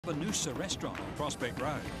Babanusa Restaurant on Prospect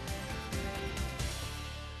Road.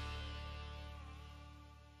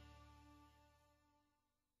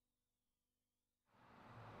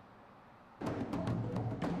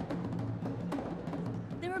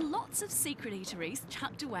 There are lots of secret eateries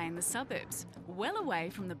tucked away in the suburbs, well away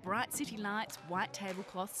from the bright city lights, white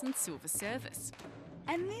tablecloths and silver service.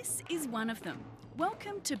 And this is one of them.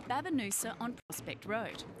 Welcome to Babanusa on Prospect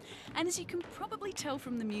Road. And as you can probably tell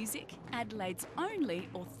from the music, Adelaide's only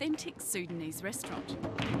authentic Sudanese restaurant.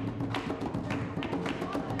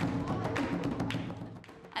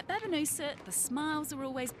 At Babanusa, the smiles are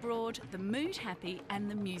always broad, the mood happy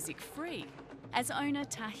and the music free, as owner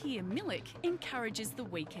Tahir Milik encourages the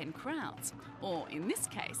weekend crowds, or in this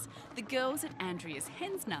case, the girls at Andrea's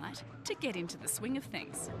Hens Night, to get into the swing of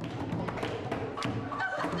things.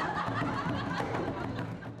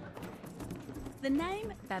 The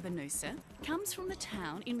name Babanusa comes from the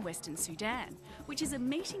town in Western Sudan, which is a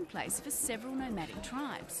meeting place for several nomadic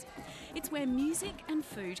tribes. It's where music and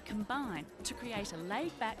food combine to create a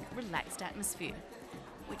laid-back, relaxed atmosphere,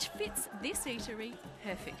 which fits this eatery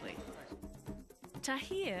perfectly.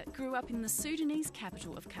 Tahir grew up in the Sudanese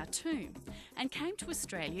capital of Khartoum and came to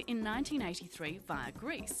Australia in 1983 via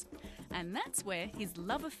Greece. And that's where his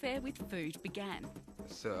love affair with food began.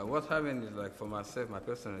 So what happened is, like, for myself, my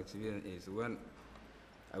personal experience is when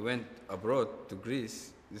I went abroad to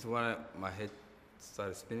Greece, this one, my head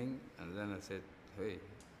started spinning, and then I said, hey,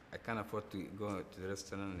 I can't afford to go to the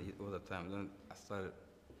restaurant and eat all the time. Then I started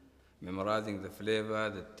memorizing the flavor,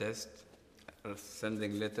 the taste,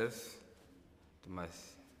 sending letters to my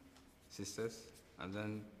sisters, and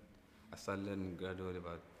then I started learning gradually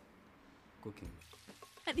about cooking.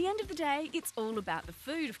 At the end of the day, it's all about the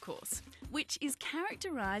food, of course, which is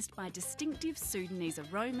characterised by distinctive Sudanese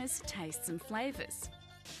aromas, tastes and flavours.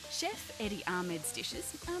 Chef Eddie Ahmed's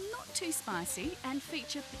dishes are not too spicy and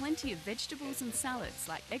feature plenty of vegetables and salads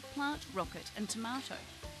like eggplant, rocket and tomato.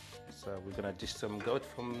 So we're going to dish some goat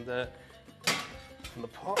from the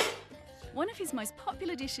pot. One of his most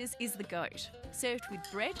popular dishes is the goat, served with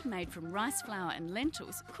bread made from rice flour and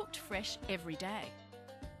lentils, cooked fresh every day.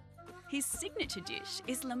 His signature dish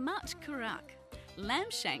is lamat kurak,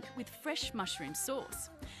 lamb shank with fresh mushroom sauce.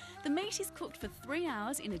 The meat is cooked for 3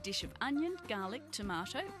 hours in a dish of onion, garlic,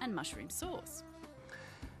 tomato and mushroom sauce.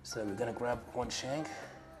 So we're going to grab one shank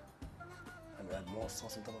and add more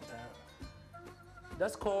sauce on top of that.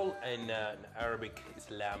 That's called in Arabic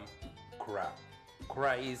is lamb kura.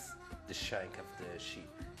 Kura is the shank of the sheep.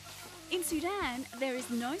 In Sudan, there is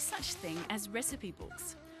no such thing as recipe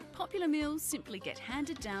books. Popular meals simply get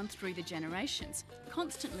handed down through the generations,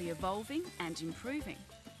 constantly evolving and improving.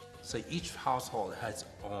 So each household has its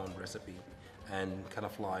own recipe, and kind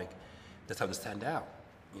of like that's how they stand out.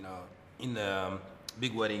 You know, in a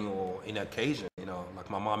big wedding or in an occasion, you know,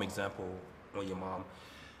 like my mom example, or your mom,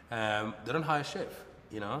 they don't hire a chef.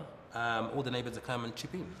 You know, all the neighbors that come and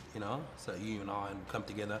chip in. You know, so you and I come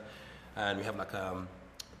together, and we have like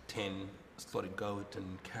 10 slaughtered goat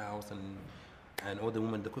and cows and all the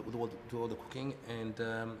women do all the cooking, and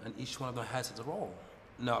each one of them has its role.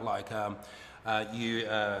 Not like you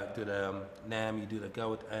do the lamb, you do the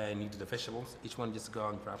goat, and you do the vegetables. Each one just go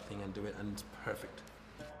and grab thing and do it, and it's perfect.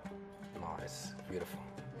 Nice, beautiful,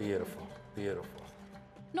 beautiful, beautiful.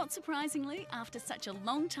 Not surprisingly, after such a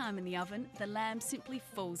long time in the oven, the lamb simply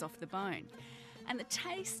falls off the bone. And the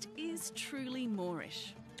taste is truly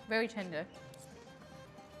Moorish. Very tender.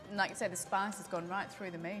 And like you say, the spice has gone right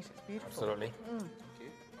through the meat. It's beautiful. Absolutely.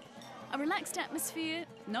 A relaxed atmosphere,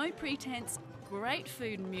 no pretense, great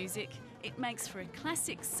food and music. It makes for a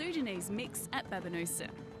classic Sudanese mix at Babanusa.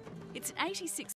 It's 86